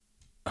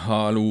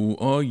Hallo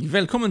og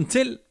velkommen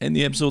til en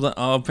ny episode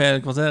av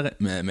PL-kvarteret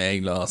med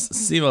meg, Lars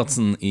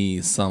Sivertsen, i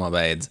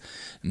samarbeid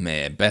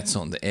med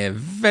Betsson. Det er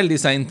veldig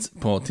sent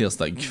på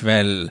tirsdag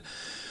kveld,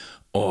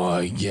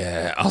 og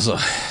jeg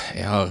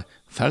har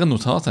færre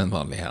notater enn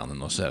vanlig her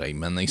nå, ser jeg,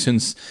 men jeg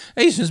synes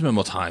vi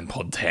må ta en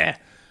podd til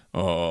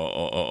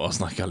og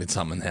snakke litt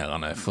sammen her,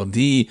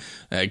 fordi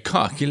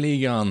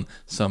Kakeligaen,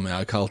 som jeg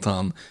har kalt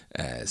han,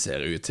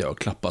 ser ut til å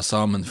klappe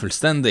sammen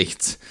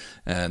fullstendigt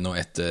nå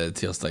etter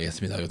tirsdag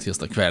ettermiddag og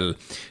tirsdag kveld.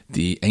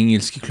 De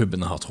engelske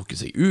klubbene har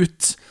trukket seg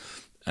ut.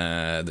 Det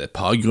er et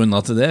par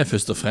grunner til det.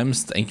 Først og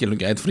fremst enkelt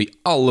og greit fordi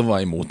alle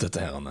var imot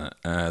dette her.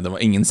 Det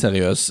var ingen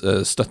seriøs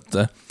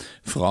støtte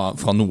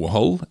fra noe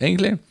hold,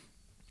 egentlig.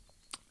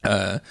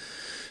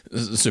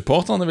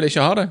 Supporterne ville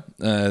ikke ha det.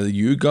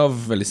 YouGov,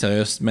 veldig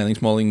seriøst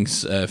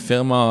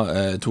meningsmålingsfirma,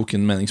 tok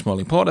en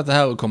meningsmåling på dette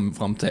her og kom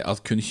frem til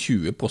at kun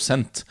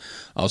 20%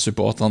 av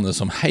supporterne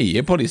som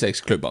heier på de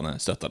 6 klubbene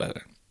støtter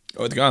det.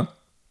 Og vet du hva?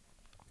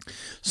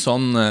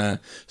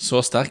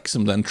 Så sterk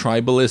som den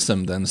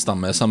tribalism, den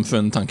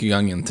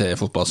stammesamfunn-tankegangen til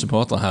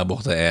fotballsupporter her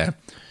borte er,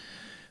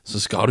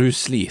 så skal du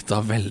slite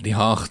veldig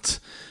hardt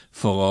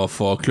for å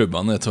få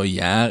klubbene til å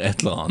gjøre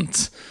et eller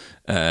annet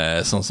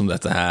sånn som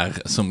dette her,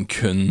 som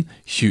kun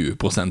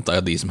 20%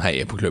 av de som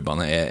heier på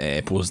klubbene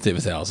er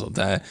positive til, altså.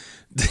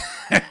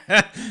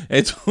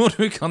 Jeg tror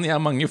du kan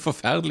gjøre mange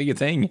forferdelige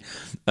ting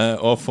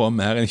og få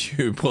mer enn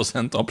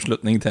 20%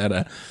 oppslutning til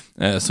det,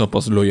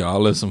 såpass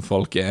lojale som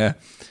folk er,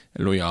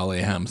 lojale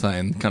i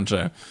hermetegn,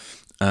 kanskje.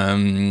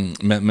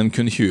 Men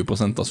kun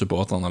 20% av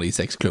supporterne av de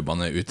 6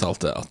 klubbene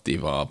uttalte at de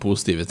var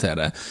positive til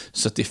det.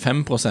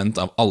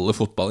 75% av alle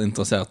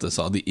fotballinteresserte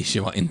sa de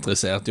ikke var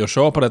interessert i å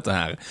se på dette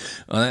her.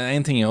 Og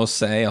en ting er å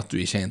si at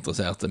du ikke er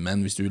interessert,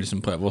 men hvis du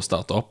liksom prøver å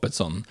starte opp et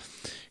sånn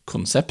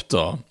konsept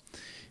da,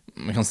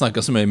 vi kan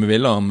snakke så mye vi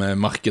vil om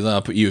markedet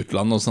i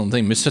utlandet og sånne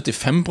ting, men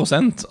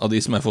 75% av de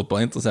som er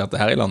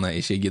fotballinteresserte her i landet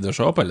ikke gidder å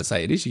se på, eller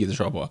sier de ikke gidder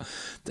å se på.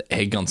 Det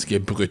er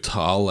ganske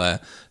brutale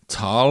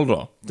tal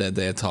da.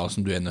 Det er tal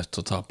som du er nødt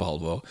til å ta på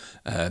alvor.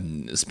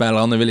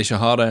 Spillerne vil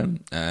ikke ha det.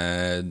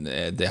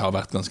 Det har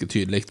vært ganske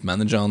tydelig.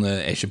 Managerne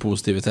er ikke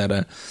positive til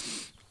det.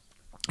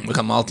 Vi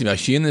kan alltid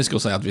være kyniske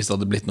og si at hvis det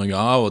hadde blitt noe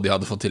av, og de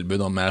hadde fått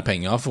tilbud om mer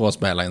penger for å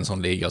spille i en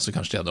sånn liga, så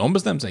kanskje de hadde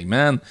ombestemt seg,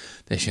 men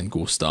det er ikke en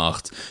god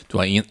start. Du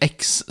har ingen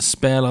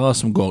eks-spillere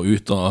som går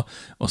ut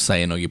og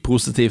sier noe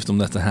positivt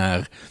om dette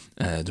her.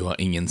 Du har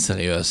ingen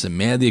seriøse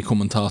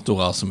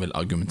mediekommentatorer som vil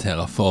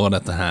argumentere for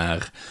dette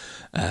her.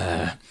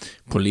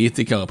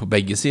 Politikere på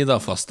begge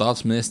sider, fra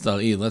statsminister,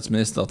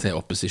 idrettsminister til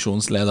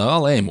opposisjonsleder,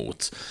 alle er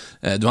imot.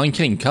 Du har en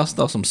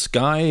kringkaster som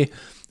Sky,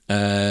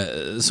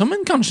 som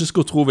en kanskje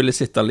skulle tro ville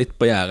sitte litt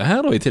på gjerdet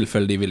her da, i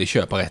tilfelle de ville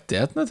kjøpe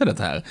rettighetene til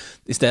dette her.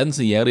 I stedet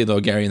så gir de da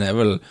Gary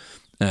Neville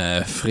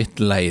fritt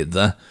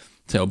leide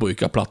til å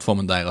bruke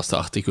plattformen deres til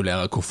å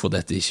artikulere hvorfor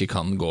dette ikke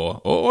kan gå,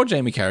 og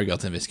Jamie Carragher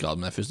til en viss grad,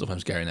 men først og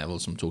fremst Gary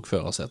Neville som tok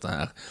førersetet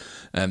her.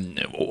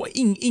 Og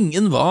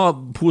ingen var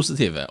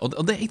positive, og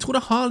det, jeg tror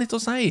det har litt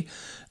å si.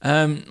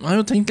 Jeg har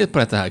jo tenkt litt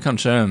på dette her,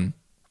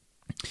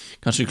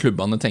 Kanskje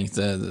klubbene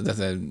tenkte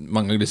dette,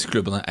 mange av disse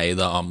klubbene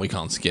eide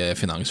amerikanske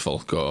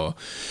finansfolk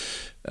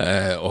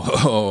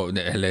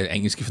eller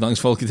engelske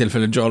finansfolk i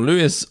tilfelle John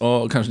Lewis,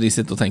 og kanskje de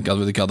sitter og tenker at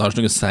vet du hva, det har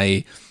ikke noe å si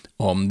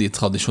om de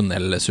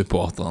tradisjonelle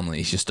supporterne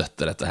ikke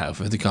støtter dette her,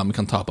 for vet du hva, vi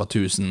kan tape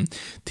 1000,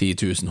 10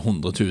 000,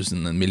 100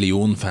 000, 1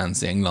 million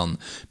fans i England,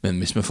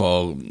 men hvis vi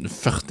får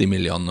 40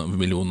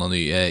 millioner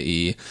nye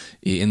i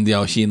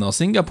India og Kina og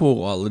Singapore,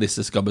 og alle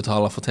disse skal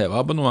betale for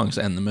TV-abonnement,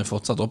 så ender vi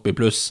fortsatt opp i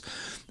pluss.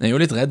 Jeg er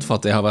jo litt redd for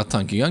at det har vært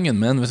tankegangen,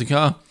 men vet du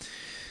hva,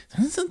 det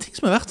er en sånn ting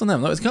som er verdt å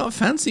nevne. Vet du hva,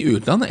 fans i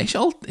utlandet er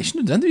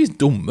ikke nødvendigvis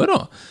dumme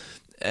da.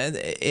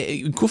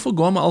 Hvorfor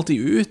går vi alltid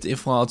ut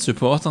ifra at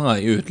supportere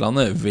i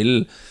utlandet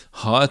vil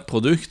ha et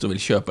produkt og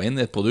vil kjøpe inn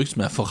et produkt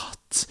som er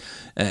forhatt,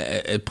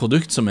 et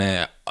produkt som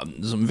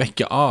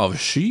vekker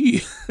avsky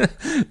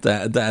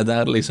der det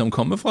liksom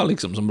kommer fra,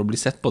 liksom, som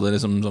blir sett på det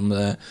liksom, som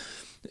det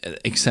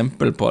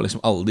eksempel på liksom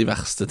alle de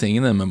verste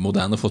tingene med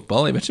moderne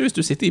fotball. Jeg vet ikke, hvis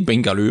du sitter i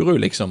Bengaluru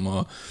liksom,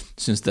 og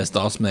synes det er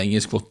stas med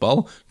engelsk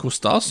fotball, hvor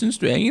stas synes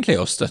du egentlig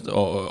å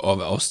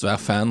være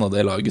fan av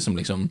det laget som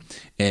liksom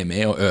er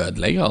med og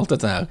ødelegger alt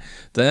dette her?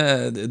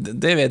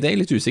 Det er jeg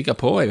litt usikker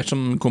på. Jeg vet ikke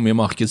om hvor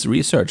mye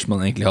markedsresearch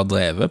man egentlig har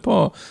drevet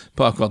på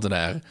akkurat det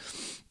der.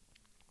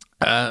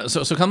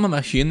 Så kan man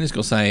være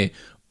kynisk og si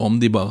om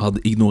de bare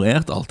hadde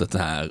ignorert alt dette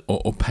her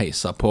og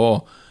peisa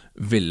på,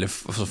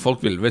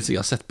 folk ville vel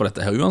sikkert sett på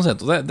dette her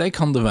uansett, og det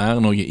kan det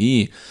være noe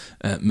i,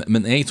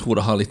 men jeg tror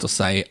det har litt å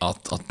si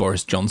at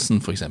Boris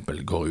Johnson for eksempel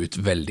går ut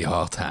veldig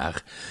hardt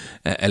her,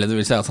 eller det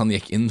vil si at han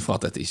gikk inn for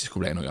at dette ikke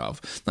skulle bli noe av.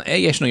 Nei,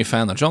 jeg er ikke noen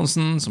fan av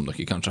Johnson, som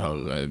dere kanskje har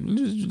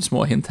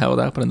små hint her og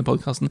der på denne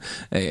podcasten.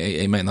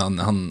 Jeg mener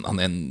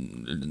han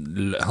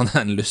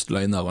er en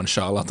lystløgner og en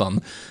charlatan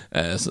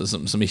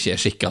som ikke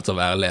er skikket til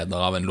å være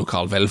leder av en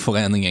lokal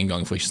velforening en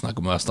gang, for ikke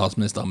snakke om å være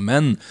statsminister,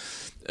 men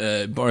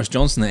Boris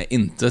Johnson er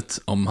intet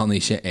om han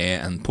ikke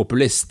er en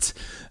populist.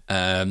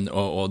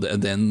 og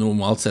det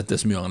normalt sett det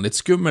som gjør han litt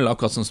skummel,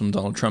 akkurat sånn som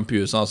Donald Trump i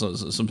USA,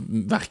 som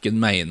hverken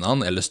mener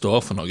han eller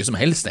står for noe som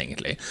helst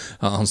egentlig.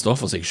 Han står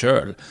for seg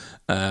selv,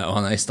 og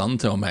han I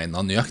stand til å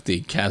mene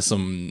nøyaktig hva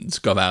som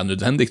skal være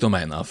nødvendig å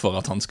mene for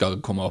at han skal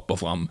komme opp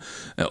og fram,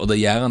 og det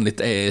gjør han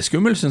litt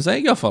skummel, synes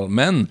jeg I hvert fall,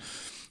 men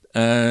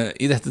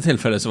I dette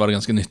tilfellet så var det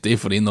ganske nyttig,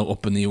 fordi når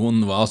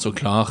opinionen var så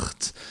klar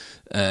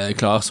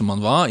som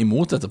han var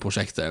imot dette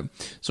prosjektet,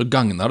 så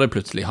gagnet det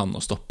plutselig han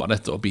å stoppe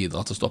dette og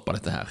bidra til å stoppe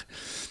dette her.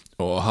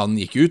 Og han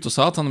gikk ut og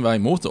sa at han var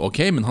imot det, ok,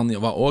 men han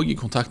var også I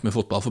kontakt med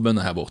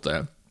fotballforbundet her borte,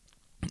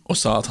 og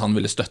sa at han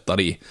ville støtte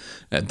de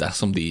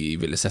dersom de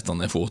ville sette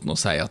ned foten og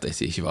si at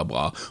dette ikke var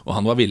bra. Og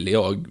han var villig,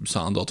 og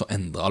sa han da, til å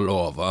endre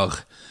lover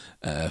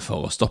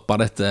for å stoppe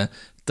dette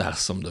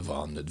dersom det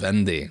var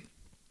nødvendig.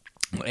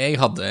 Og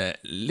jeg hadde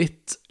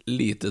litt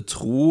lite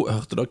tro,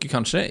 hørte dere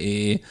kanskje,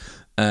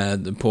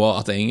 på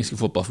at det engelske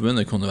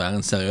fotballforbundet kunne være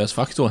en seriøs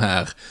faktor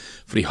her,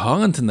 for de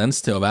har en tendens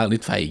til å være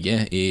litt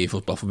feige I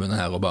fotballforbundet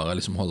her, og bare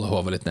liksom holde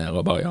hodet litt nede,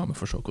 og bare, ja, vi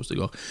får se hvordan det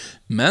går.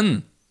 Men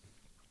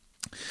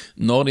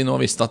når de nå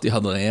visste at de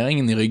hadde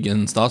regjeringen I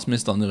ryggen,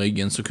 statsministeren I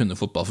ryggen, så kunne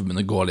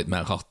fotballforbundet gå litt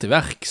mer hardt til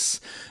verks.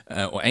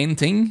 Og en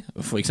ting,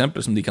 for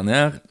eksempel, som de kan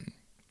gjøre,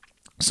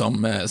 som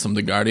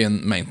The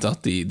Guardian mente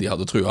at de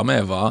hadde trua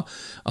med, var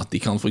at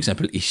de kan for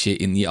eksempel ikke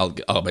inngi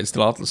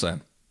arbeidstillatelse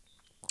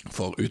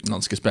for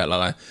utenlandske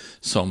spillere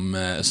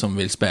som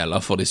vil spille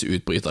for disse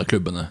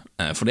utbryterklubbene.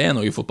 For det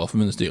noe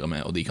fotballforbundet styrer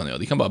med, og de kan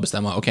gjøre. De kan bare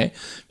bestemme, ok,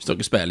 hvis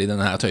dere spiller I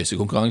denne her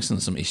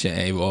tøysekonkurransen som ikke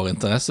I vår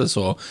interesse,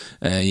 så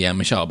gir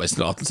vi ikke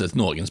arbeidstillatelse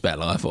til noen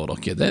spillere for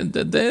dere.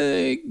 Det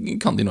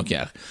kan de nok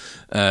gjøre.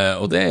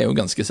 Og det jo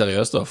ganske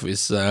seriøst da, for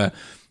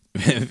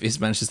hvis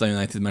Manchester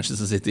United,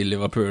 Manchester City,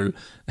 Liverpool,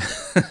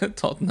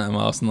 Tottenham,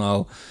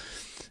 Arsenal,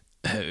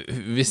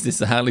 hvis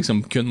disse her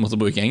liksom kun måtte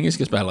bruke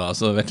engelske spillere,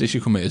 så vet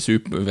jeg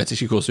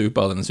ikke hvor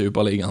super denne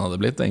superligaen hadde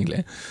blitt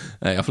egentlig.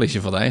 I hvert fall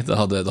ikke for deg. Da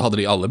hadde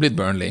de alle blitt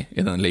Burnley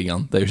I denne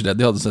ligaen. Det jo ikke det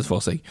de hadde sett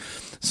for seg.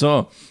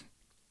 Så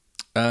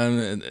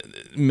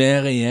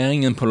med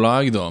regjeringen på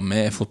lag da,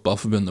 med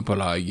fotballforbundet på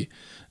lag,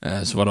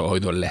 så var det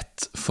også da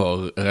lett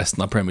for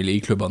resten av Premier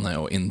League-klubberne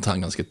å innta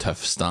en ganske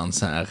tøff stans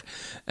her.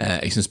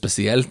 Jeg synes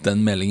spesielt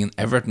den meldingen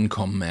Everton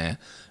kom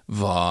med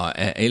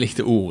jeg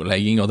likte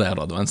ordlegginga der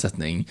da, det var en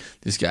setning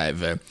de skrev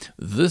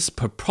 «This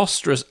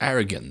preposterous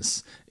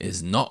arrogance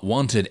is not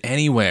wanted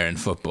anywhere in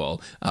football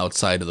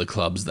outside of the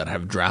clubs that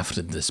have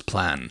drafted this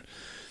plan».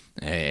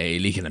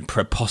 Jeg liker den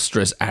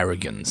preposterous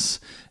arrogance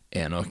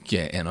nok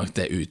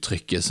det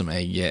uttrykket som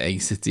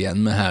jeg sitter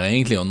igjen med her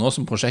egentlig, og nå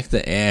som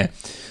prosjektet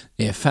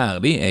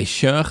ferdig,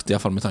 kjørt, I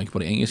hvert fall med tanke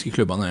på de engelske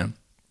klubbene,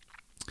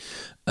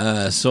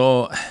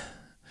 så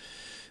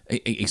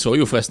jeg så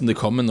jo forresten det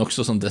kom en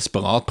også sånn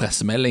desperat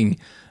pressemelding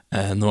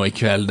nå I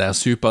kveld der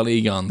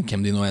Superligaen,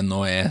 hvem de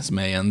nå som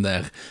igjen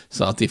der,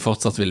 sa at de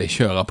fortsatt ville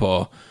kjøre på.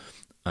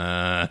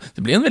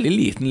 Det blir en veldig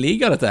liten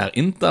liga dette her.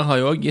 Inter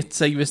har jo også gitt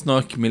seg visst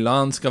nok,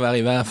 Milan skal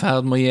være I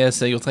ferd med å gi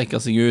seg og trekke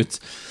seg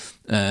ut.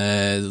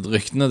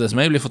 Ryktene, det som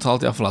jeg blir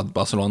fortalt I hvert fall, at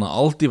Barcelona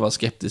alltid var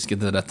skeptiske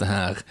til dette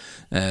her.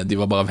 De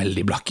var bare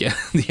veldig blakke.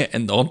 De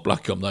enormt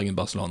blakke om dagen,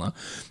 Barcelona,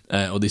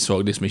 og de så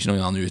liksom ikke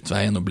noen annen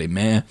utvei enn å bli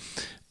med.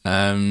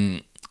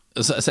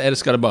 Så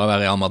skal det bare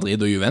være Real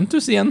Madrid og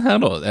Juventus igjen her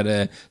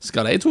da?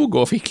 Skal de to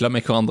gå og fikle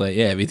med hverandre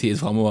I evig tid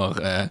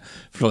fremover?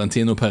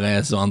 Florentino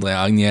Perez og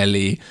Andrea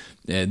Agnelli,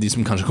 de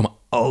som kanskje kommer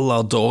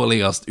aller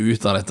dårligst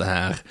ut av dette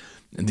her,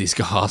 de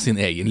skal ha sin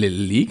egen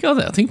lille liga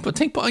der.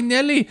 Tenk på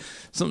Agnelli,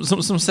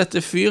 som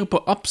setter fyr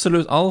på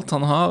absolutt alt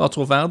han har av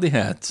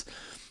troverdighet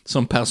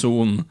som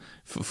person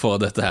for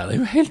dette her. Det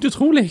jo helt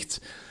utroligt.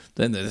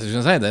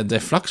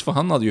 Det flaks for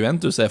han at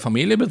Juventus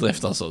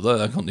familiebedrift, altså.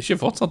 Det kan de ikke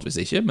fortsatt hvis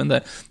ikke, men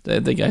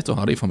det greit å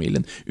ha det I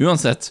familien.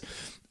 Uansett,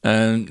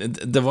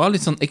 det var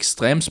litt sånn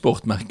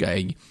ekstremsport, merker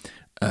jeg,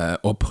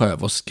 å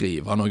prøve å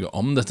skrive noe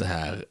om dette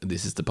her de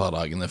siste par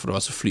dagene, for det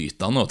var så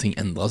flytende, og ting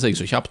endret seg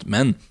så kjapt,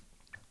 men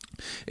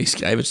jeg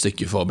skrev et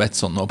stykke for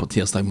Betsson nå på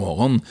tirsdag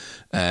morgen,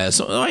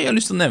 så jeg har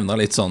lyst til å nevne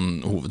litt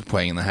sånn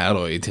hovedpoengene her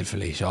da, I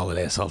tilfelle ikke alle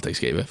leser alt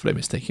jeg skriver, for det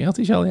mistenker jeg at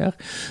ikke alle gjør.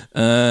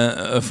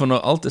 For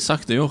når alt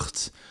sagt og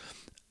gjort,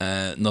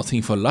 når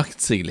ting får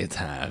lagt seg litt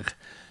her,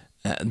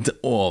 det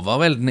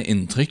overveldende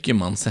inntrykket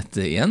man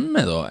setter igjen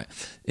med da,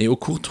 jo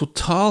hvor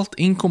totalt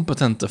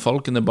inkompetente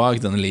folkene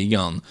bak denne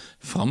ligaen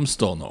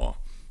framstår nå.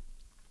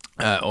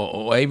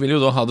 Og jeg vil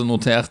jo da ha det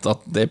notert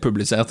at det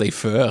publiserte jeg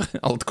før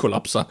alt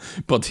kollapset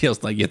på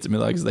tirsdag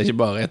ettermiddag, så det ikke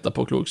bare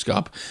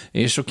etterpåklokskap.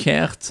 Jeg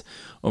sjokkert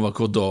over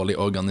hvor dårlig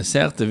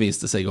organisert det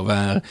viste seg å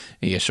være.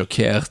 Jeg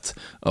sjokkert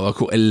over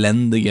hvor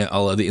elendige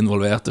alle de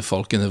involverte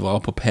folkene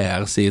var på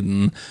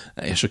PR-siden.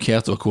 Jeg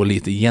sjokkert over hvor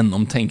lite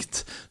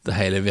gjennomtenkt det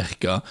hele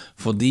virket.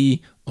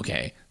 Fordi, ok,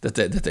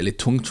 dette litt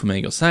tungt for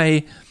meg å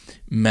si,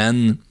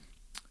 men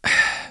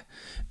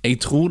jeg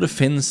tror det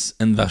finnes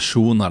en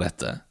versjon av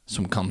dette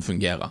som kan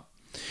fungere.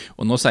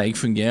 Og nå sier jeg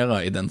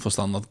fungere I den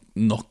forstand at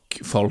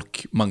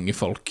mange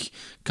folk,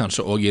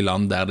 kanskje også I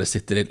land der det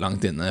sitter litt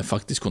langt inne,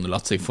 faktisk kunne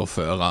latt seg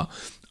forføre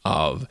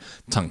av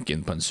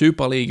tanken på en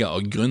superliga,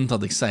 og grunnen til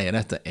at jeg sier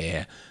dette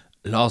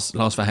la oss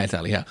være helt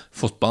ærlige her.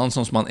 Fotballen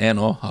sånn som man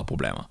nå har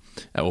problemer.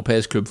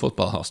 Europeisk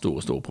klubbfotball har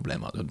store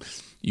problemer.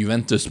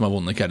 Juventus som har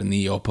vunnet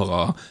 9 år på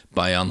rad,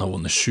 Bayern har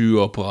vunnet 7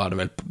 år på rad, det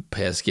er vel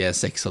PSG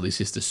 6 av de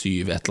siste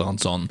 7, et eller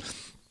annet sånn.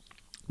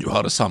 Du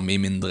har det samme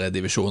i mindre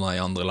divisjoner i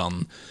andre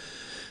land.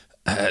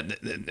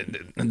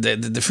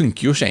 Det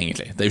funker jo ikke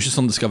egentlig. Det er jo ikke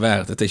sånn det skal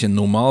være. Dette er ikke en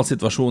normal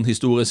situasjon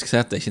historisk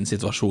sett. Det er ikke en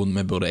situasjon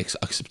vi burde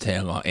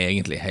akseptere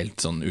egentlig helt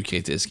sånn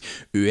ukritisk.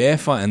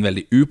 UEFA er en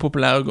veldig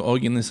upopulær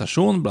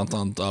organisasjon, blant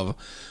annet av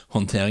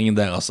håndteringen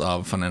deres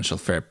av financial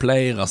fair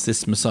play,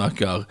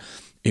 rasismesaker,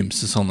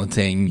 ymse sånne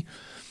ting.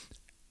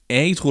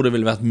 Jeg tror det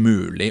ville vært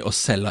mulig å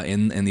selge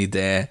inn en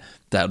idé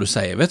der du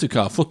sier, vet du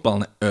hva,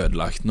 fotballen er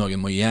ødelagt,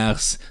 noen må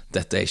gjøres,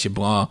 dette er ikke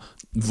bra,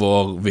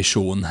 vår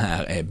visjon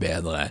her er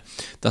bedre.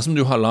 Dersom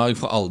du har lag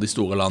fra alle de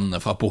store landene,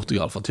 fra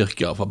Portugal, fra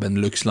Tyrkia, fra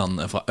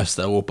Benelux-landene, fra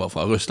Øst-Europa,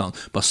 fra Russland,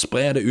 bare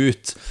spre det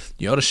ut,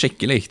 gjør det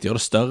skikkelig, gjør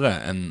det større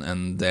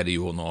enn det de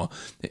gjorde nå.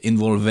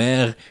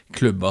 Involver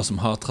klubber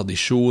som har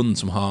tradisjon,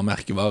 som har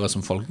merkevare,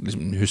 som folk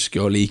liksom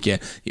husker og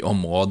liker i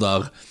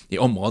områder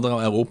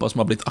av Europa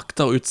som har blitt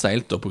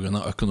akterutseilt på grunn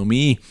av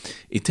økonomi,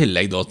 i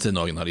tillegg da til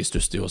noen av de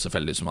største jo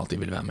selvfølgelig som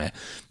alltid vil være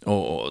med.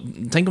 Og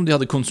tenk om de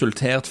hadde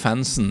konsultert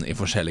fansen i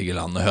forskjellige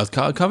land og hørt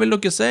hva vil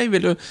dere si?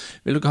 Vil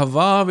dere ha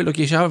var? Vil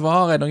dere ikke ha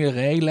var? Er det noen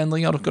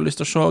regelendringer dere har lyst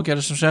til å se? Hva er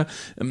det som skjer?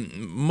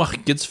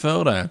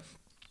 Markedsfør det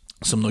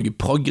som noe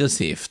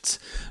progressivt,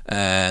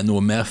 noe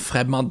mer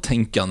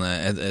fremadtenkende,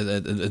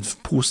 et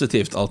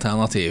positivt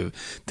alternativ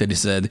til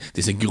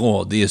disse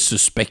grådige,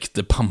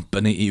 suspekte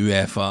pampene i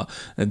UEFA,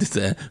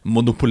 disse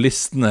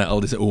monopolistene,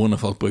 alle disse ordene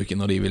folk bruker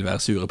når de vil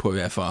være sure på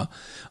UEFA.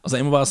 Altså,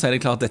 jeg må bare si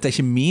det klart, dette er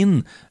ikke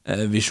min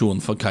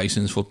visjon for hva jeg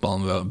synes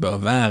fotballen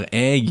bør være.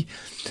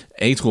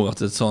 Jeg tror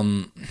at det er sånn.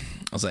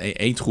 Altså,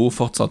 jeg tror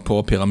fortsatt på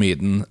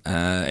pyramiden,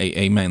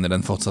 jeg mener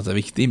den fortsatt er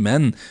viktig,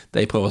 men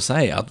det jeg prøver å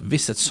si er at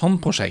hvis et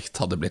sånt prosjekt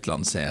hadde blitt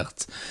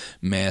lansert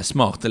med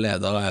smarte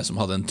ledere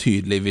som hadde en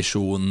tydelig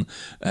visjon,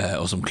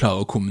 og som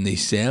klarer å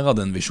kommunisere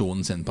den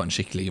visjonen sin på en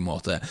skikkelig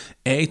måte,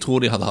 jeg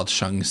tror de hadde hatt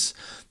sjans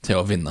til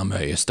å vinne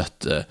mye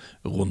støtte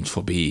rundt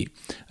forbi.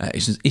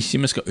 Jeg synes ikke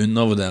vi skal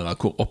undervurdere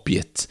hvor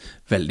oppgitt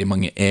veldig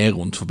mange er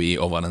rundt forbi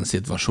over den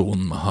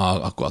situasjonen vi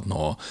har akkurat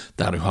nå,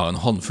 der du har en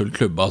håndfull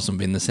klubber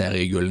som vinner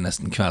seriegull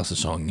nesten hver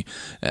sesong,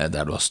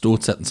 der du har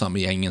stort sett den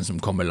samme gjengen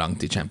som kommer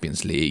langt i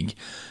Champions League.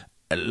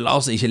 La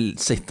oss ikke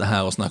sitte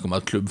her og snakke om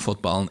at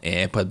klubbfotballen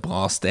er på et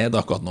bra sted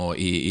akkurat nå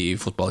i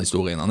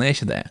fotballhistorien. Han er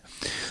ikke det.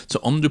 Så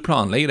om du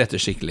planlegger dette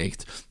skikkelig,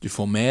 du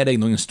får med deg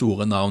noen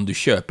store navn, du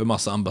kjøper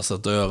masse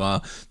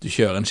ambassadører, du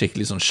kjører en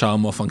skikkelig sånn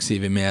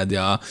charmoffensiv i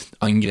media,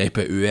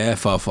 angriper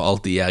UEFA for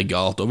alt de gjør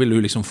galt, og vil du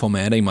liksom få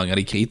med deg mange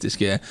av de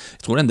kritiske,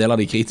 jeg tror det er en del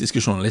av de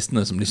kritiske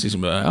journalistene som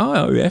liksom,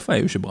 ja, UEFA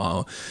er jo ikke bra.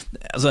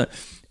 Altså,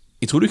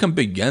 jeg tror du kan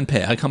bygge en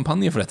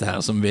PR-kampanje for dette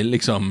her som vil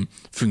liksom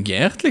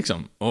fungert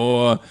liksom,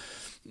 og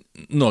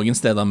noen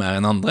steder mer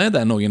enn andre. Det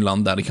er noen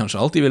land der de kanskje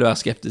alltid vil være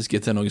skeptiske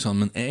til noe sånt,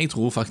 men jeg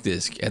tror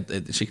faktisk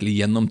et skikkelig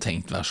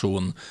gjennomtenkt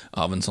versjon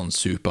av en sånn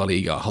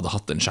superliga hadde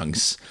hatt en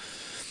sjans.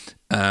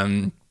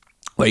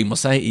 Og jeg må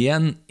si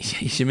igjen,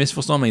 ikke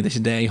misforstå meg, det er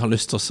ikke det jeg har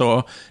lyst til å så.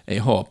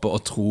 Jeg håper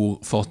og tror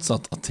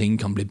fortsatt at ting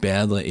kan bli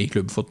bedre i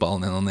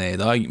klubbfotballen enn den er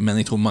i dag, men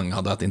jeg tror mange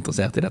hadde vært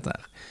interessert i dette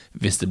her,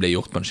 hvis det ble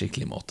gjort på en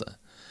skikkelig måte.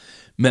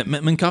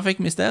 Men hva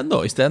fikk vi i stedet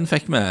da? I stedet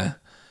fikk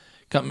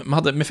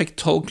vi fikk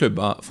 12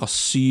 klubber fra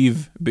 7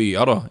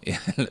 byer da,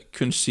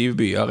 kun 7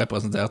 byer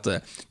representerte,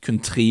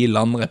 kun 3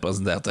 land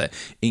representerte,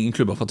 ingen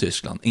klubber fra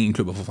Tyskland, ingen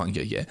klubber fra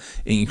Frankrike,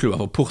 ingen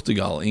klubber fra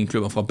Portugal, ingen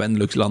klubber fra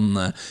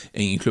Benelux-landene,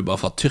 ingen klubber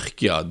fra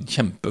Tyrkia,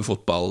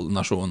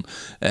 kjempefotballnasjon,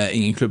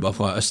 ingen klubber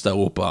fra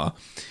Øst-Europa,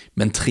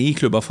 men 3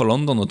 klubber fra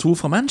London og 2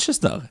 fra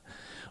Manchester,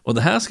 og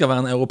det her skal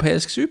være en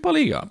europeisk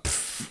superliga.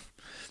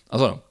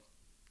 Altså,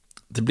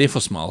 det blir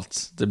for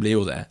smalt, det blir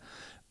jo det,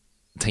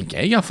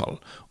 tenker jeg i hvert fall.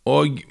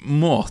 Og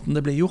måten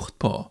det ble gjort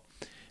på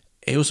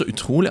er jo så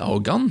utrolig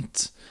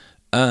arrogant.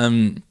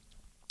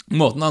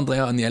 Måten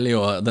Andrea Agnelli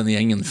og denne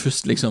gjengen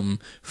først liksom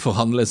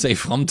forhandlet seg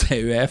fram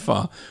til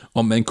UEFA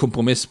om en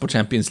kompromiss på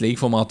Champions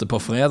League-formatet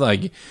på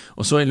fredag,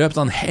 og så i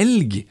løpet av en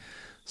helg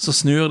så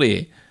snur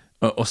de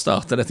og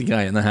starter dette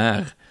greiene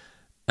her.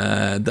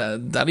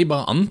 Der de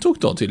bare antok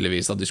da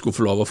tydeligvis at de skulle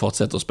få lov å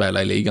fortsette å spille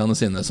i ligaene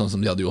sine sånn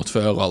som de hadde gjort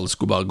før, og alle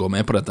skulle bare gå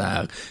med på dette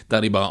her,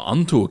 der de bare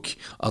antok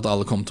at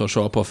alle kom til å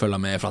se på og følge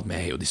med, for at vi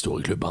er jo de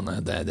store klubbene,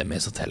 det er vi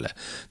som teller.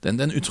 Det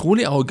er en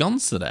utrolig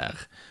arroganse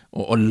der,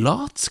 og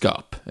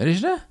latskap, er det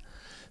ikke det?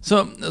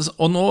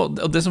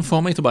 Og det som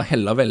får meg til å bare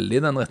helle veldig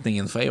i den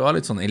retningen, for jeg var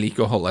litt sånn, jeg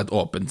liker å holde et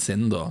åpent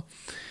sinn da,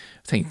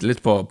 tenkte litt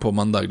på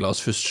mandag, la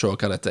oss først se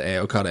hva dette er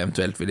og hva det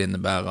eventuelt vil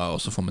innebære, og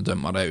så får vi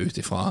dømme det ut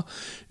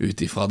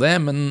ifra det,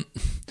 men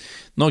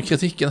når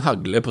kritikken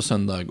hagler på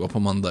søndag og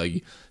på mandag,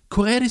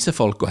 hvor er disse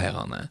folka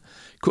herrene?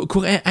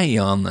 Hvor er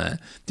eierne?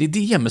 De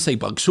gjemmer seg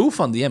bak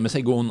sofaen, de gjemmer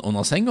seg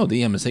under senga, de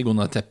gjemmer seg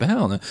under teppet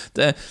herrene.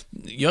 Det er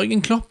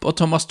Jørgen Klopp og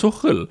Thomas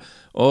Tuchel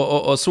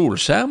Og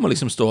Solskjær må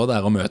liksom stå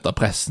der og møte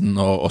pressen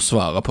og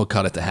svare på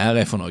hva dette her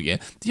for noe.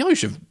 De har jo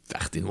ikke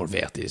vært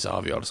involvert i disse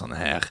avgjørelsene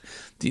her.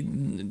 De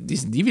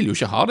vil jo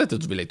ikke ha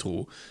dette, vil jeg tro.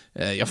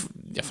 I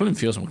hvert fall en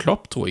fyr som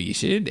Klopp tror jeg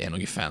ikke det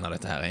noe fan av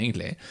dette her,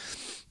 egentlig.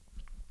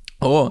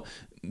 Og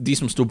de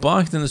som stod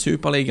bak denne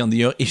Superligaen, de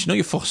gjør ikke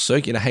noe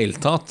forsøk i det hele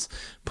tatt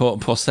på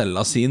å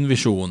selge sin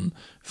visjon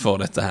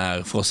for dette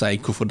her, for å si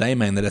hvorfor de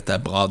mener dette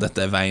er bra,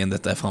 dette er veien,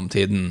 dette er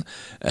fremtiden,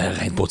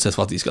 rent bortsett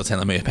fra at de skal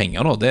tjene mye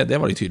penger da,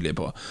 det var de tydelige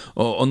på.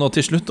 Og når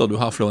til slutt da, du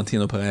har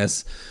Florentino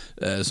Perez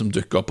som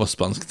dukker opp på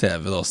spansk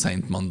TV da,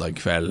 sent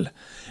mandag kveld,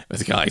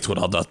 vet du hva, jeg tror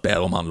det hadde vært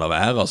bedre om han la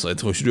være, altså,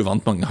 jeg tror ikke du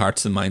vant mange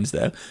hearts and minds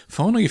der,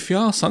 for noe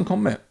fjas han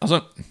kom med,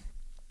 altså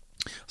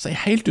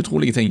helt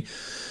utrolige ting.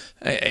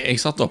 Jeg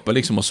satt oppe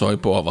liksom og så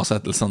på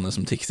oversettelsene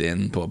som tikket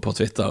inn på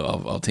Twitter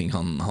av ting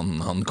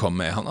han kom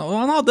med.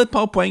 Han hadde et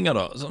par poenger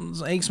da. Så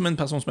jeg som en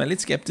person som er litt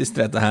skeptisk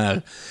til dette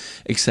her,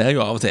 jeg ser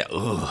jo av og til,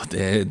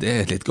 det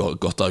er et litt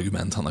godt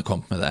argument han har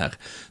kommet med der.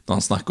 Når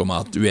han snakker om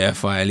at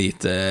UEFA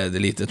det er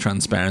lite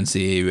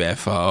transparency i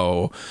UEFA,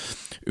 og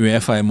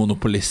UEFA er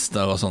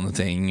monopolister og sånne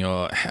ting.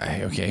 Og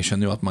ok, jeg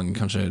skjønner jo at mange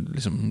kanskje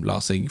liksom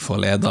lar seg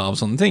forlede av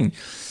sånne ting.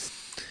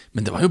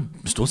 Men det var jo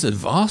stort sett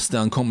vast det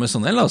han kom med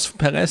sånn ellers.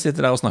 Perez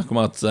sitter der og snakker om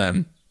at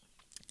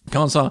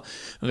hva han sa,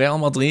 Real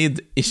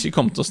Madrid ikke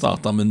kom til å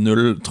starte med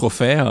 0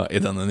 trofeer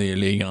i denne nye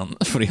ligaen,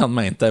 fordi han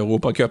mente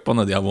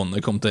Europacupene de har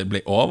vunnet kom til å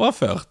bli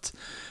overført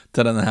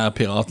til denne her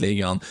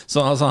piratligaen.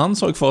 Så altså, han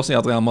så for seg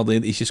at Real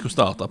Madrid ikke skulle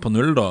starte på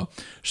 0 da,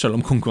 selv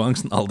om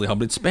konkurransen aldri har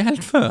blitt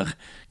spilt før.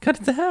 Hva er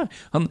dette her?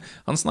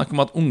 Han snakker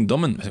om at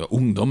ungdommen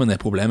er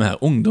problemet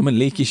her. Ungdommen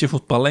liker ikke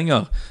fotball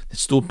lenger. Det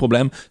er et stort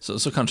problem,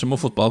 så kanskje må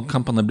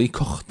fotballkampene bli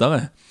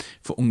kortere.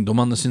 For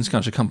ungdommene synes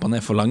kanskje kampene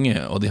er for lange,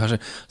 og de har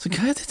ikke... Så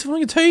hva er dette for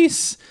noe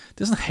tøys?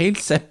 Det er sånn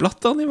helt Sepp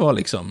Blatter-nivå,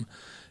 liksom.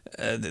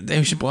 Det er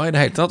jo ikke bra i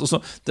det hele tatt. Og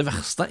så, det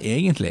verste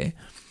egentlig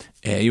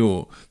er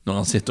jo når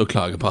han sitter og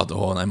klager på at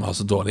nei, vi har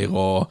så dårlig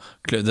råd,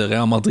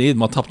 Real Madrid,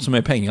 vi har tapt så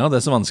mye penger,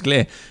 det er så vanskelig.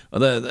 Og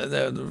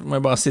det må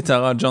jeg bare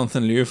sitere av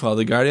Jonathan Liu fra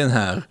The Guardian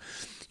her.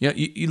 Yeah,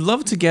 you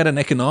love to get an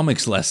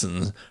economics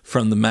lesson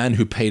from the man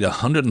who paid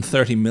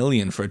 130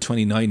 million for a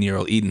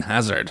 29-year-old Eden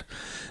Hazard.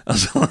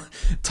 Altså,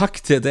 takk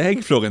til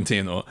deg,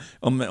 Florentino.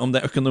 Om det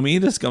er økonomi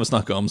det skal vi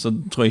snakke om, så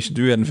tror jeg ikke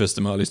du er den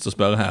første vi har lyst til å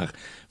spørre her.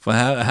 For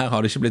her har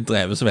det ikke blitt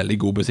drevet så veldig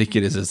god butikk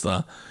i det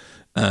siste.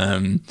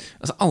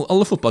 Altså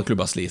alle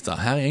fotballklubber sliter.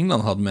 Her i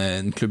England hadde vi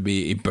en klubb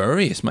i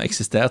Bury som har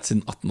eksistert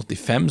siden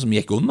 1885, som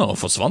gikk under og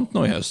forsvant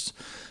nå i høst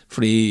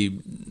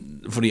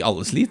fordi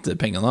alle sliter.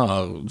 Pengene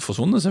har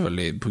forsvunnet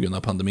selvfølgelig på grunn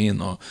av pandemien,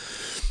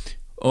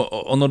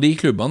 og når de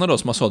klubbene da,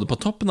 som har sittet på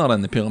toppen av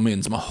denne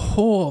pyramiden, som har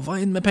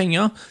håvet inn med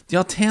penger, de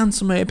har tjent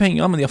så mye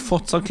penger, men de har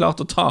fortsatt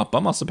klart å tape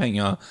masse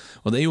penger,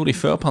 og det gjorde de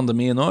før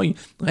pandemien også,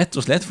 rett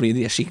og slett fordi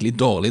de er skikkelig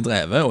dårlig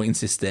drevet og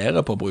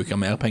insisterer på å bruke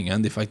mer penger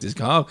enn de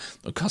faktisk har,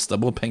 og kaster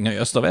bort penger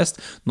i øst og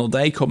vest. Når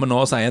de kommer nå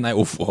og sier nei,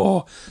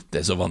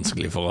 det er så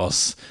vanskelig for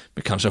oss,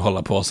 vi kan ikke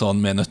holde på sånn,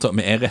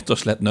 vi er rett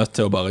og slett nødt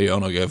til å bare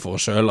gjøre noe for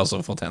oss selv,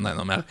 altså for å tjene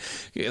enda mer.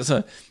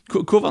 Altså,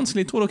 hvor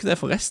vanskelig tror dere det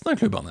er for resten av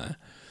klubbene?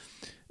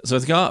 Så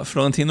vet du hva,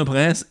 Florentino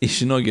Perez,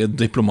 ikke noe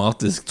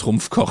diplomatisk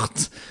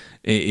trumfkort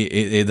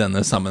i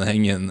denne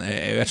sammenhengen.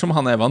 Jeg vet ikke om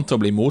han er vant til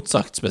å bli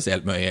motsagt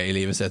spesielt mye i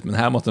livet sitt, men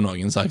her måtte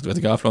noen sagt, vet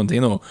du hva,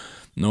 Florentino,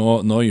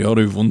 nå gjør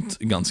du vondt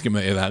ganske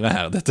mye verre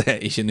her. Dette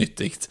er ikke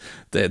nyttigt,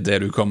 det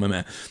du kommer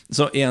med.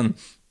 Så igjen,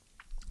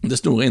 det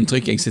store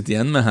inntrykket jeg sitter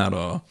igjen med her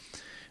da,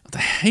 at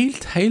det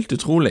er helt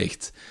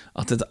utroligt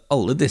at etter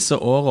alle disse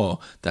årene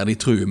der de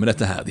truer med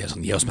dette her, de er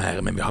sånn, gi oss mer,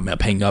 men vi har mer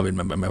penger, vi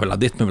vil ha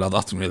ditt, vi vil ha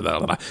datt,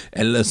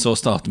 eller så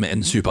starter vi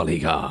en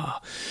superliga.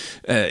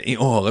 I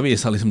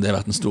årevis har liksom det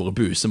vært en store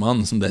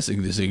busemann som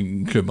disse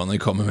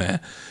klubbene kommer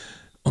med.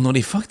 Og når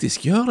de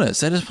faktisk gjør det,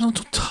 så er det på en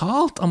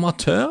totalt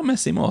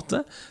amatørmessig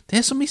måte.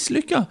 Det er så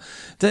mislykket.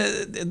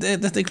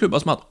 Dette er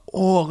klubber som har hatt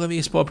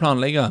årevis på å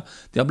planlegge.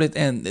 De har blitt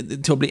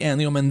til å bli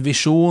enige om en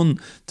visjon,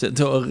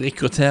 til å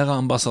rekruttere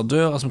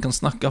ambassadører som kan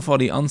snakke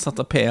for de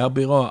ansatte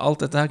PR-byrå.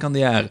 Alt dette her kan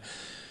de gjøre.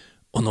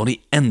 Og når de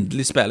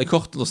endelig spiller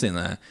kortene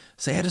sine,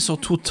 så er det så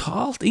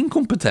totalt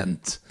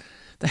inkompetent.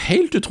 Det er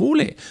helt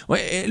utrolig. Og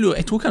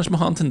jeg tror kanskje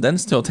vi har en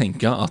tendens til å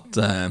tenke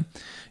at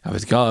jeg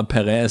vet ikke hva,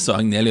 Perez og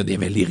Agnelli, de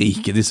er veldig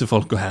rike, disse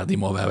folka her, de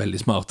må være veldig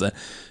smarte.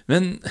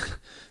 Men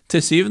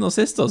til syvende og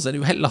sist, så er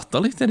det jo helt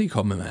latterlig det de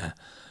kommer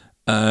med.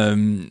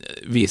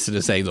 Viser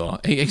det seg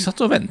da. Jeg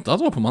satt og ventet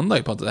da på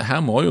mandag på at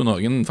her må jo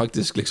noen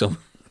faktisk liksom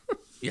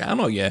gjøre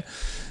noe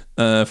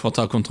for å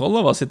ta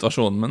kontroll over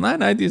situasjonen. Men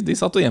nei, de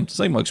satt og gjemte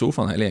seg bak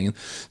sofaen hele gjengen.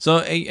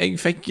 Så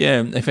jeg fikk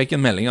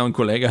en melding av en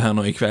kollega her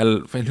nå i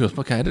kveld, for jeg lurte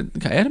på hva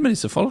er det med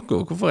disse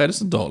folka? Hvorfor er det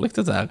så dårlig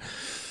dette her?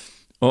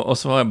 Og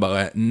så var jeg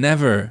bare,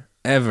 never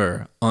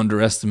ever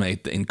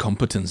underestimate the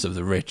incompetence of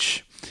the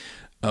rich.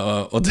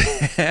 Og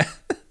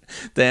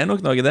det er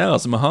nok noe der,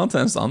 altså vi har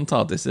tendens til å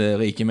anta at disse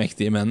rike,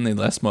 mektige mennene i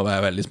dress må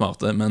være veldig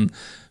smarte, men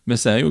vi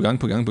ser jo gang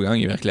på gang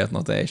i virkeligheten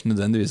at det er ikke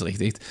nødvendigvis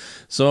riktig.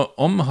 Så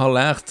om vi har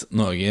lært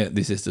noe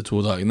de siste 2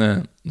 dagene,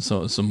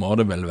 så må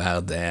det vel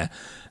være det.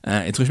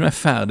 Jeg tror ikke vi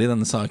er ferdig i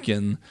denne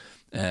saken.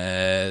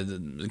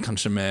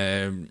 Kanskje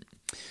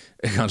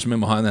vi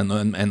må ha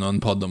enda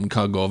en podd om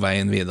hva går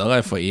veien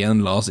videre, for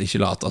igjen, la oss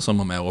ikke late som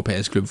om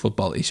europeisk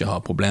klubbfotball ikke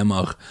har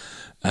problemer.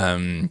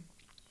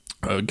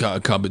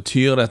 Hva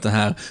betyr dette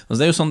her? Altså,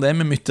 det er jo sånn det er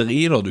med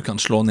mytteri da. Du kan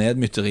slå ned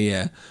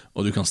mytteriet,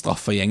 og du kan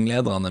straffe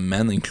gjenglederne,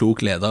 men en klok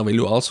leder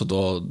vil jo altså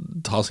da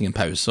ta seg en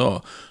pause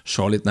og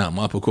se litt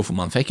nærmere på hvorfor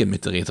man fikk et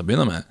mytteri til å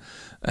begynne med.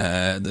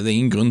 Det er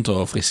ingen grunn til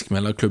å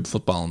friskmelde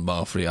klubbfotballen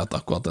bare fordi at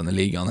akkurat denne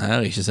ligaen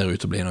her ikke ser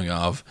ut til å bli noe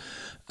av.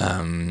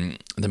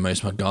 Det er mye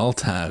som er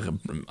galt her,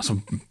 altså,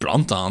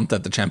 blant annet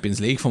dette Champions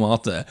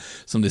League-formatet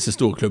som disse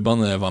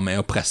storklubbene var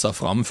med å presse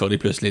fram før de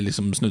plutselig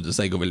liksom snudde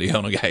seg og ville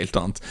gjøre noe helt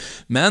annet.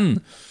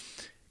 Men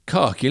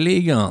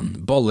kakeligaen,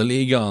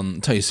 bolleligaen,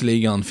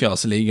 tøyseligaen,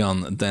 fjaseligaen,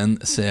 den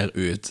ser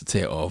ut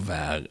til å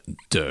være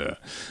død.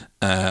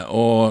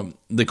 Og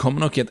det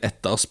kommer nok et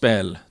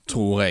etterspill,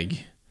 tror jeg.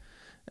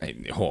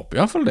 Jeg håper i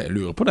hvert fall det, jeg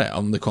lurer på det,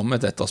 om det kommer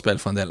et etterspill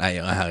fra en del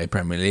eiere her i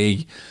Premier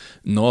League.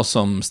 Nå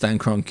som Stan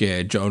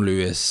Kroenke, Joe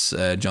Louis,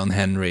 John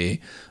Henry,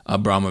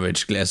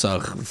 Abramovich,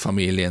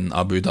 Glazer-familien,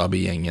 Abu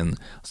Dhabi-gjengen,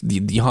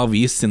 de har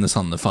vist sine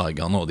sanne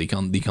farger nå. De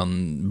kan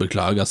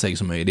beklage seg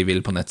så mye de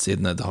vil på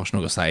nettsidene, det har ikke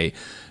noe å si.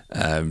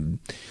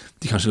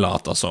 De kan ikke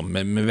late som,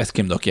 vi vet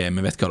hvem dere er,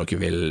 vi vet hva dere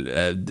vil,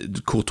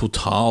 hvor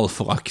total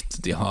forakt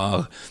de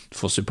har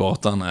for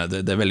supporterne.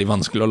 Det er veldig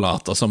vanskelig å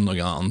late som noe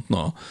annet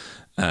nå.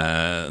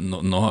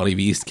 Nå har de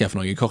vist hva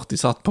for noe kort de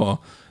satt på,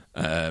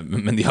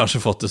 men de har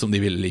ikke fått det som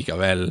de ville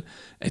likevel.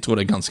 Jeg tror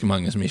det er ganske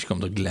mange som ikke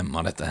kommer til å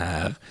glemme dette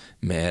her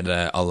med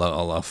det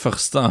aller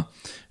første,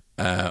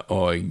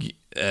 og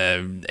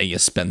jeg er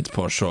spent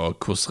på å se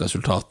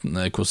hvordan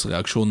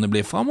reaksjonene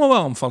blir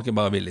fremover, om folk er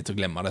bare villige til å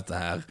glemme dette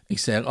her.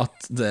 Jeg ser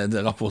at det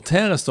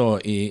rapporteres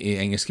da i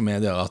engelske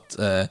medier at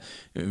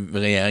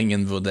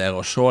regjeringen vurderer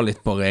å se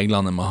litt på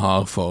reglene vi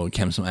har for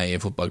hvem som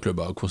eier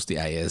fotballklubber, og hvordan de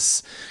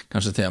eies.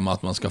 Kanskje til og med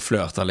at man skal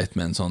flørte litt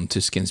med en sånn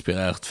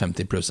tysk-inspirert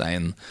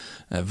 50+1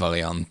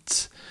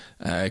 variant.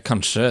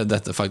 Kanskje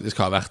dette faktisk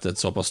har vært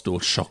et såpass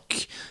stort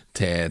sjokk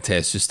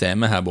til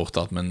systemet her borte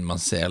at man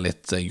ser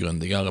litt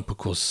grundigere på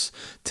hvordan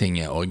ting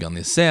er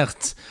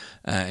organisert.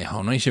 Jeg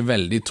har nå ikke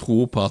veldig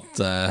tro på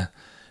at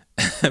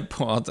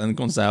en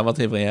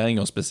konservativ regjering,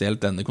 og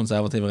spesielt denne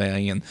konservative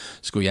regjeringen,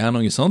 skulle gjøre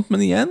noe sånt,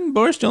 men igjen,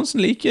 Boris Johnson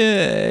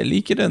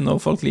liker det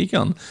når folk liker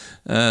han,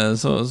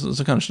 så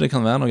kanskje det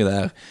kan være noe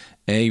der.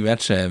 Jeg vet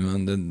ikke,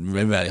 men det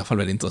blir i hvert fall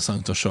veldig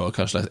interessant å se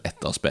hva slags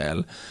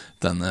etterspill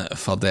denne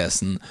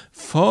fadesen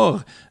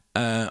får.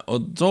 Og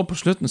da på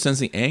slutten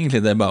synes jeg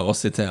egentlig det er bare å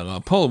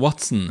sitere Paul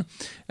Watson,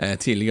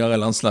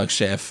 tidligere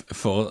landslagssjef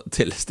for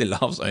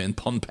Stillehavsøyen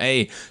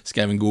Pohnpei,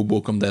 skrev en god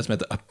bok om det som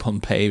heter Up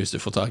Pohnpei, hvis du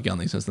får tak i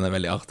han. Jeg synes den er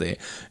veldig artig,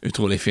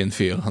 utrolig fin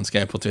fyr. Han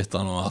skrev på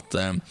Twitter nå at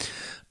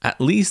at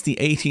least the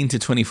 18 to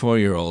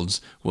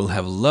 24-year-olds will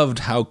have loved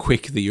how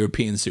quick the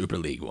European Super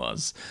League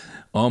was.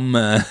 Om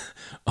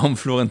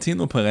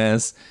Florentino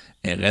Perez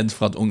er redd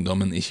for at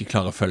ungdommen ikke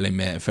klarer å følge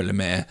med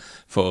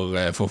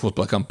for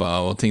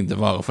fotballkamper og ting det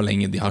varer for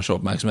lenge, de har ikke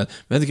oppmerksomhet.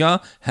 Vet du hva?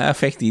 Her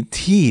fikk de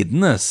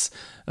tidenes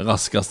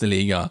raskeste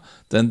liga.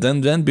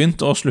 Den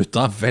begynte å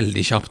slutte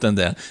veldig kjapt den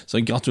der.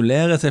 Så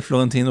gratulerer til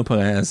Florentino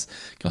Perez,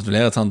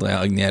 gratulerer til Andrea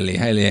Agnelli,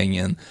 hele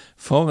gjengen.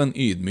 For en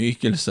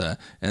ydmykelse,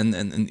 en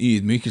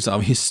ydmykelse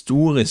av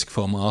historisk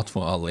format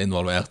for alle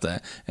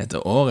involverte,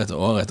 etter år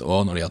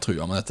når de har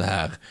truet med dette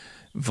her.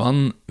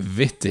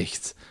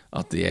 Vanvittigt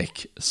at det gikk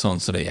sånn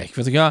som det gikk.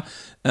 Vet du hva?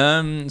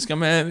 Skal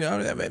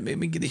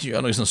vi gidder ikke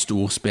gjøre noe sånn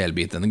stor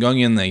spilbit denne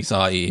gangen. Jeg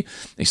sa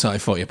i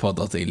forrige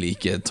podd at jeg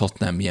liker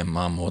Tottenham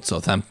hjemme mot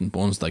Southampton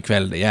på onsdag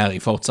kveld. Det gjør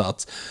jeg fortsatt.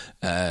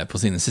 På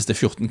sine siste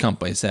 14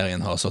 kamper i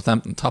serien har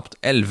Southampton tapt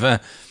 11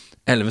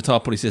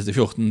 tap på de siste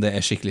 14, det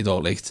er skikkelig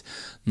dårlig.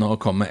 Nå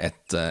kommer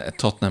et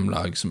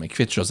Tottenham-lag som er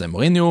kvitt José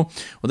Mourinho,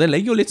 og det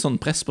legger jo litt sånn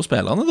press på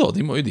spillerne da,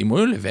 de må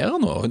jo levere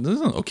nå.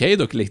 Sånn, ok,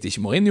 dere likte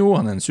ikke Mourinho,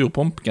 han er en sur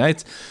pomp,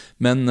 greit,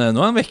 men nå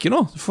er han vekke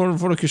nå, får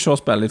dere se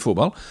og spille litt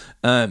fotball.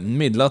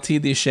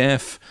 Midlertidig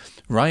sjef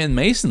Ryan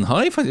Mason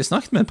har jeg faktisk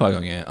snakket med et par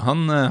ganger.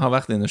 Han har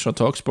vært inne i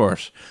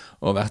Talksport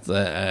og vært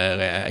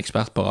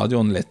ekspert på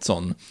radioen litt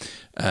sånn,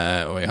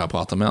 og jeg har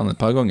pratet med han et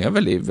par ganger.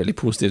 Veldig, veldig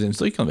positivt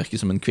inntrykk. Han virker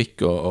som en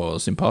kvikk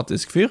og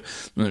sympatisk fyr.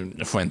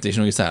 Jeg forventer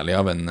ikke noe særlig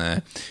av en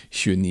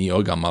 29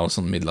 år gammel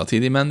sånn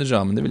midlertidig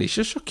manager, men det ville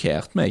ikke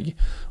sjokkert meg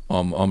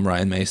om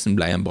Ryan Mason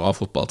ble en bra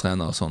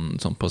fotballtrener sånn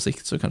på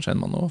sikt, så kanskje en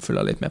man nå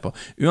følger litt med på.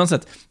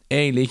 Uansett,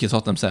 jeg liker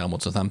Tottenham-seier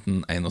mot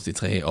Southampton,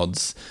 1,83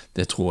 odds.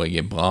 Det tror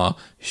jeg er bra.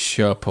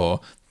 Kjør på.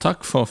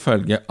 Takk for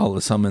følge alle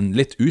sammen.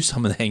 Litt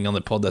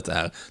usammenhengende på dette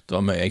her. Det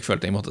var mye jeg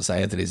følte jeg måtte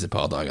si til disse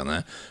par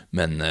dagene,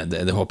 men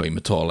det håper jeg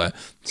vi tåler.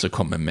 Så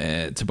kommer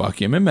vi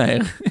tilbake med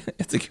mer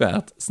etter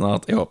hvert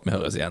snart. Jeg håper vi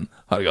høres igjen.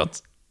 Ha det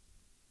godt.